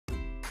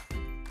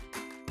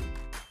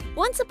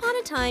Once upon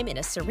a time, in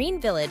a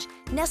serene village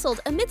nestled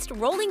amidst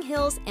rolling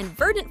hills and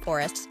verdant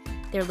forests,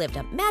 there lived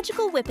a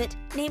magical Whippet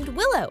named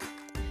Willow.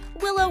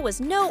 Willow was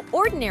no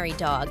ordinary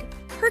dog.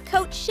 Her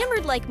coat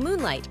shimmered like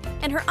moonlight,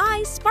 and her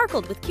eyes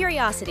sparkled with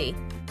curiosity.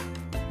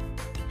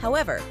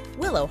 However,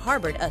 Willow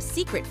harbored a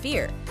secret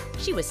fear.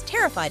 She was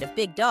terrified of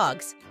big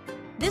dogs.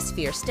 This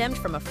fear stemmed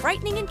from a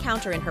frightening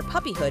encounter in her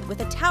puppyhood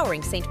with a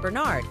towering Saint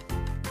Bernard.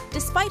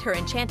 Despite her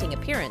enchanting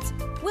appearance,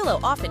 Willow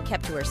often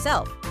kept to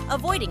herself,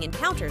 avoiding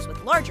encounters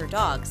with larger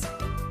dogs.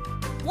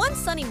 One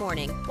sunny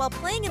morning, while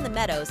playing in the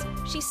meadows,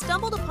 she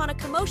stumbled upon a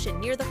commotion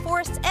near the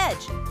forest's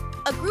edge.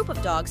 A group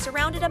of dogs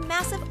surrounded a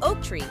massive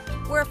oak tree,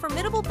 where a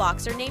formidable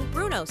boxer named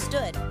Bruno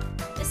stood.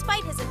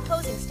 Despite his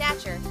imposing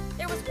stature,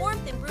 there was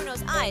warmth in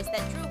Bruno's eyes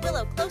that drew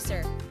Willow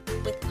closer.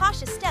 With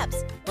cautious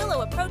steps,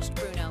 Willow approached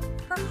Bruno,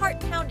 her heart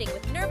pounding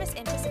with nervous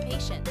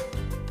anticipation.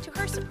 To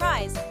her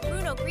surprise,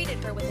 Bruno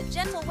greeted her with a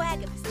gentle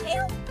wag of his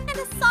tail and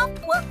a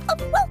soft woof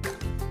of welcome.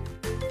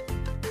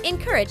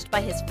 Encouraged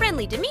by his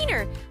friendly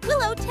demeanor,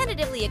 Willow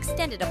tentatively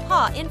extended a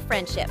paw in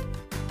friendship.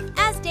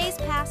 As days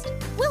passed,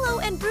 Willow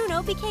and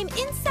Bruno became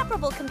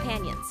inseparable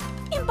companions,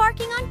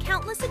 embarking on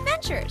countless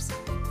adventures.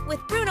 With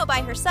Bruno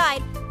by her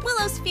side,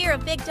 Willow's fear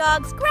of big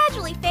dogs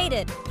gradually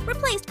faded,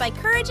 replaced by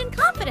courage and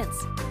confidence.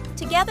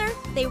 Together,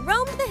 they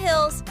roamed the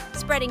hills,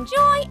 spreading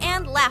joy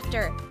and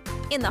laughter.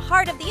 In the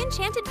heart of the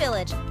enchanted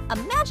village, a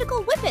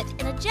magical Whippet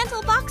and a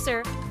gentle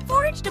boxer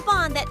forged a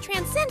bond that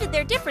transcended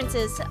their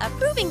differences,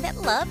 proving that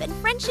love and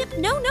friendship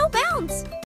know no bounds.